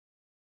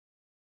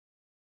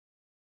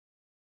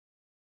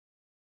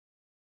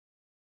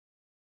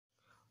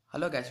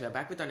Hello guys, we are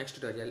back with our next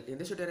tutorial. In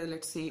this tutorial,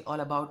 let's see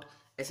all about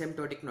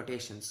asymptotic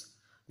notations.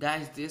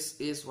 Guys,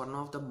 this is one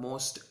of the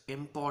most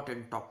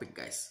important topic,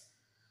 guys.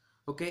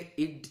 Okay,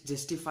 it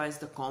justifies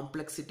the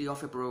complexity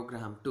of a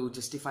program. To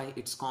justify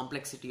its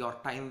complexity or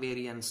time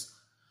variance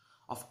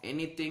of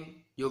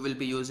anything, you will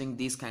be using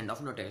these kind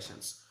of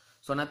notations.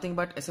 So nothing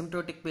but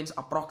asymptotic means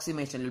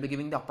approximation. You'll be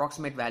giving the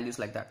approximate values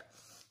like that.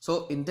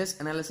 So in this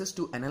analysis,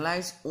 to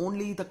analyze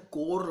only the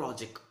core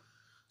logic.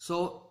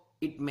 So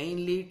it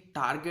mainly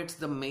targets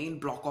the main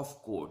block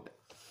of code.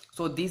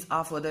 So these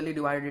are furtherly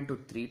divided into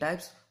three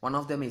types. One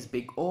of them is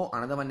big O,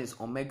 another one is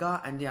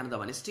omega, and the another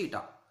one is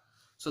theta.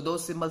 So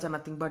those symbols are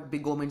nothing but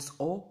big O means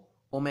O,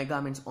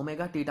 omega means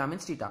omega, theta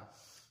means theta.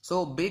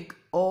 So big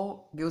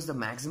O gives the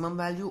maximum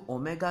value,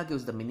 omega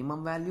gives the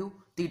minimum value,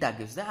 theta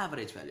gives the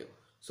average value.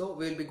 So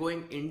we will be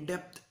going in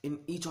depth in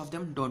each of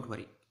them, don't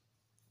worry.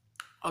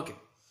 Okay,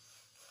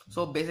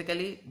 so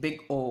basically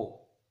big O.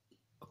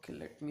 Okay,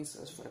 let me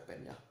search for a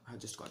pen. Yeah, I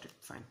just got it.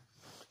 Fine.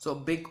 So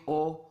big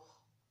O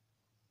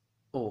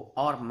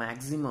or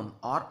maximum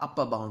or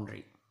upper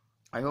boundary.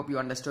 I hope you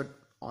understood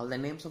all the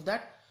names of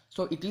that.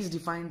 So it is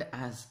defined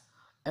as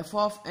f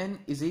of n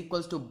is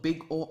equals to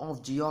big O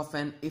of g of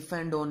n if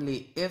and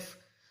only if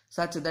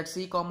such that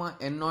c comma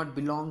n naught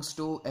belongs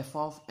to f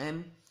of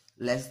n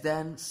less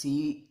than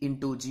c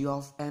into g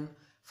of n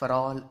for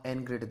all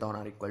n greater than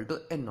or equal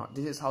to n naught.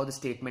 This is how the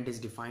statement is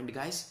defined,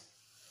 guys.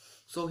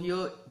 So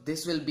here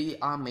this will be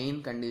our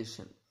main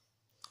condition.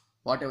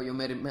 Whatever you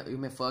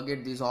may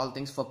forget these all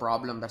things for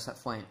problem, that's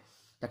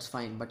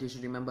fine, but you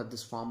should remember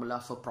this formula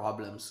for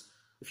problems.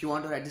 If you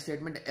want to write the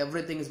statement,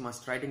 everything is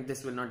must. Writing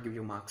this will not give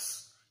you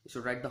marks. You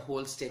should write the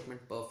whole statement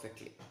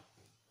perfectly.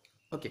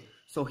 Okay,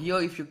 so here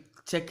if you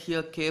check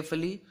here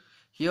carefully,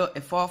 here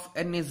f of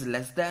n is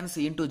less than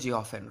c into g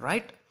of n,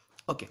 right?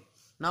 Okay,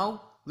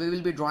 now we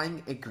will be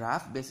drawing a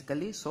graph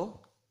basically. So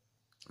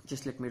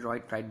just let me draw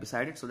it right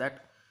beside it so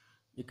that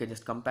you can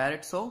just compare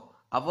it. So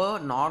our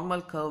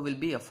normal curve will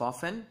be f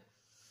of n,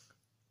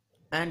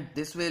 and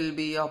this will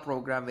be a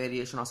program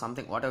variation or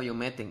something, whatever you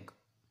may think.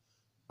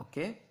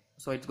 Okay,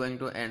 so it's going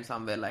to end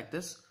somewhere like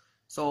this.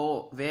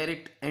 So where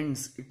it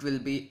ends, it will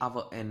be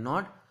our n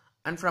naught,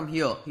 and from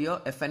here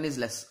fn is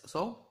less,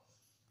 so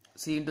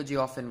c into g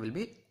of n will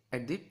be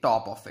at the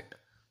top of it.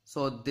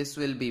 So this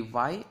will be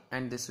y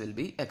and this will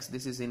be x.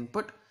 This is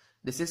input,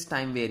 this is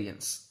time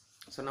variance.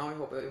 So now I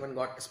hope everyone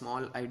got a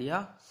small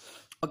idea.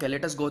 Okay,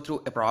 let us go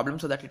through a problem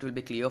so that it will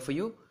be clear for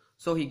you.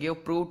 So he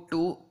gave prove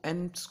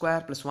 2n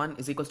square plus 1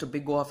 is equals to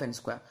big O of n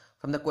square.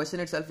 From the question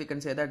itself, we can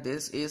say that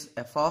this is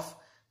f of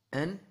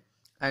n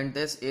and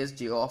this is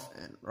g of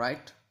n,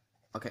 right?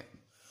 Okay,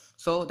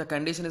 so the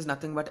condition is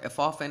nothing but f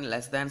of n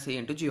less than c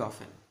into g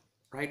of n,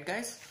 right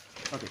guys?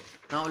 Okay,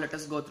 now let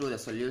us go through the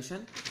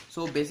solution.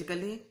 So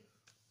basically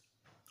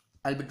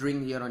I'll be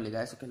doing here only,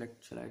 guys. Okay,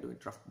 shall I do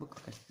it rough book?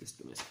 Okay, just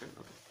give me a second.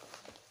 Okay,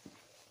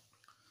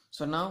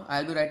 so now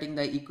I'll be writing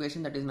the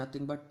equation that is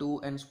nothing but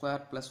 2n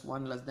square plus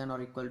 1 less than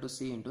or equal to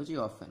c into g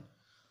of n.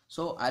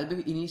 So I'll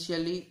be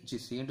initially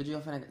c into g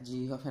of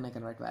n I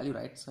can write value,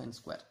 right? So n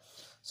square.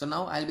 So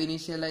now I'll be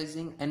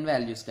initializing n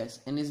values,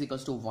 guys. N is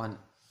equals to 1.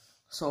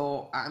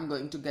 So I'm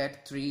going to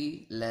get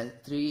 3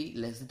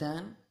 less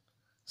than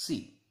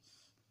c.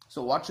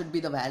 So what should be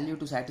the value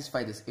to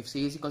satisfy this? If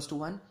c is equals to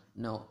 1,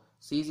 no.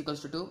 C is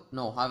equals to 2,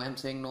 no. How I'm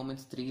saying no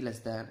means 3 is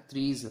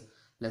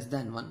less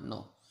than 1,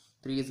 no.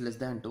 3 is less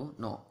than 2,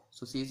 no.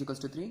 So c is equals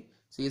to 3,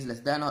 c is less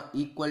than or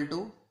equal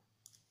to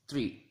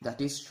 3, that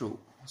is true.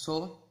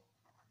 So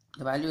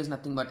the value is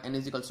nothing but n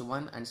is equals to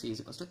 1 and c is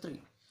equals to 3.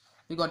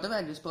 We got the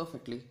values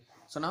perfectly.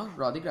 So now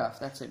draw the graph,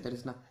 that's it. There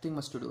is nothing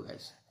much to do,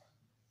 guys.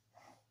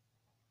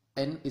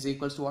 N is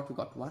equals to what? We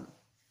got 1.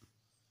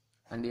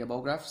 And the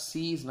above graph,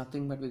 c is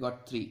nothing but we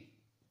got 3.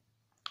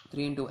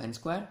 3 into n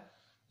square,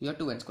 here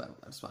 2n square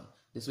plus 1.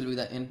 This will be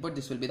the input,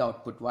 this will be the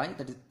output y,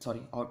 that is,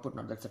 sorry, output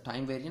not, that's the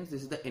time variance,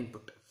 this is the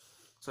input.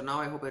 So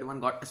now I hope everyone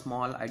got a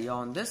small idea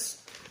on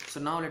this. So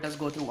now let us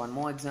go through one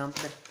more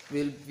example that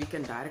we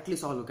can directly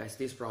solve, guys,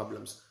 these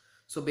problems.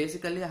 So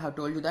basically I have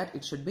told you that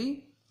it should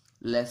be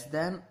less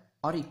than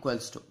or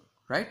equals to,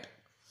 right?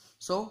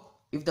 So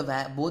if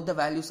both the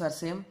values are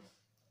same,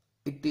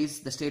 the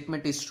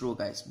statement is true,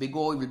 guys. Big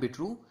O will be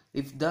true.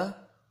 If the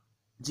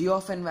g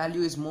of n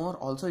value is more,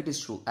 also it is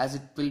true, as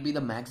it will be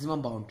the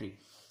maximum boundary.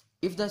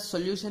 If the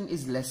solution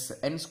is less,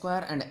 n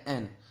square and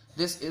n,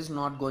 this is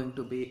not going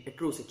to be a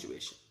true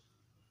situation.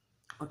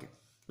 Okay,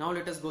 now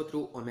let us go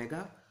through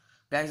omega.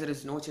 Guys, there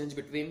is no change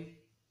between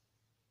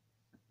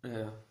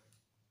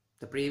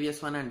the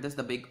previous one and this,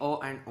 the big O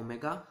and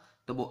omega.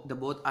 The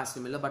both are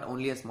similar, but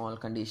only a small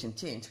condition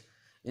change.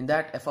 In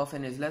that, f of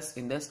n is less,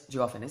 in this, g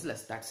of n is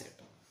less, that's it.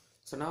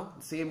 So now,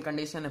 same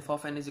condition, f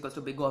of n is equals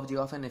to big O of g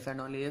of n if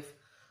and only if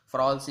for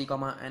all c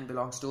comma n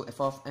belongs to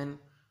f of n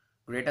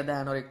greater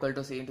than or equal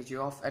to c into g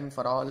of n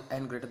for all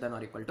n greater than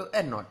or equal to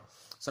n naught.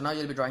 So now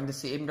you'll be drawing the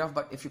same graph,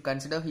 but if you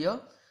consider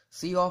here,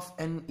 c of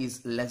n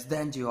is less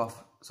than g of,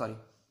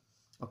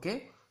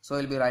 okay, so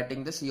you'll be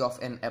writing the c of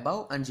n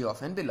above and g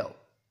of n below.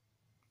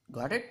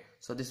 Got it?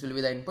 So this will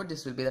be the input,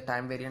 this will be the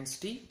time variance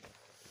t.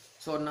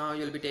 So now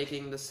you'll be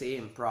taking the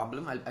same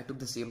problem. I took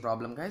the same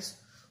problem,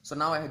 guys. So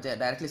now I have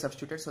directly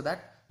substituted, so that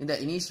in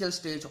the initial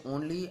stage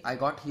only I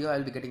got here,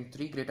 I'll be getting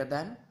 3 greater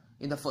than,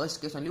 in the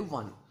first case only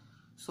 1.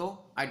 So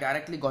I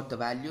directly got the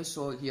value.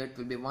 So here it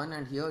will be 1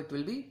 and here it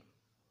will be,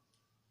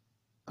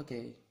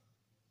 okay,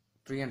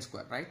 3n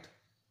square, right?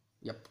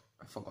 Yep,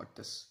 I forgot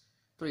this,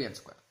 3n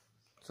square.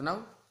 So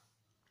now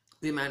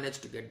we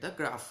managed to get the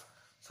graph.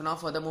 So now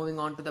further moving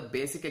on to the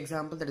basic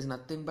example, that is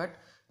nothing but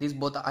these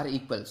both are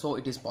equal, so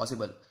it is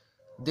possible.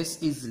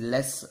 This is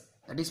less,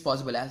 that is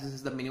possible, as this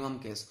is the minimum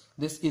case.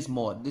 This is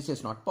more, this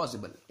is not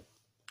possible.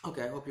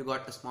 Okay, I hope you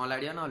got a small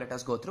idea. Now let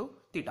us go through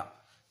theta.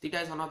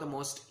 Theta is one of the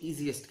most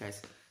easiest,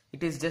 guys.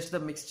 It is just the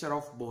mixture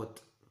of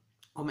both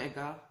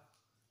omega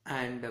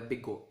and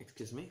big O,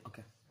 excuse me.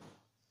 Okay,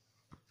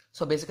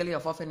 so basically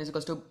f of n is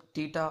equals to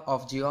theta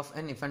of g of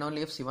n if and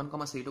only if c1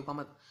 comma c2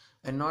 comma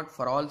n naught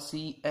for all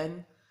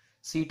cn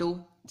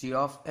c2 g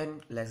of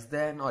n less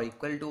than or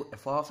equal to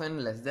f of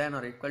n less than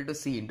or equal to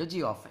c into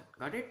g of n.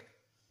 Got it?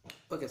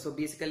 Okay, so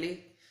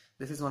basically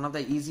this is one of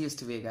the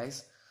easiest way,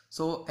 guys.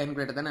 So n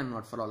greater than n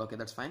naught for all. Okay,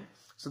 that's fine.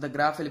 So the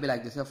graph will be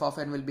like this. F of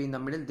n will be in the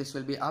middle, this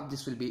will be up,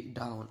 this will be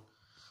down.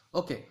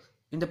 Okay,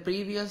 in the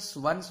previous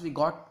ones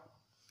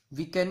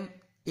we can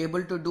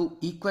able to do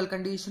equal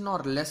condition or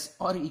less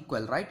or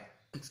equal, right?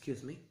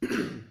 Excuse me.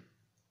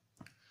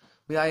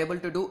 We are able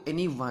to do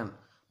any one,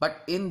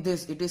 but in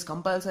this it is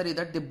compulsory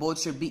that they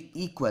both should be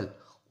equal.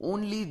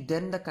 Only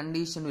then the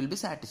condition will be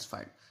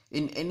satisfied.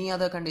 In any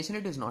other condition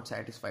it is not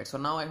satisfied. So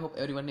now I hope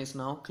everyone is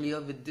now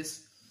clear with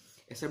this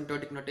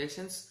asymptotic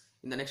notations.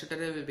 In the next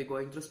tutorial we will be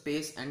going through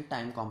space and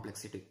time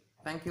complexity.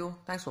 Thank you.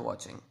 Thanks for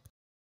watching.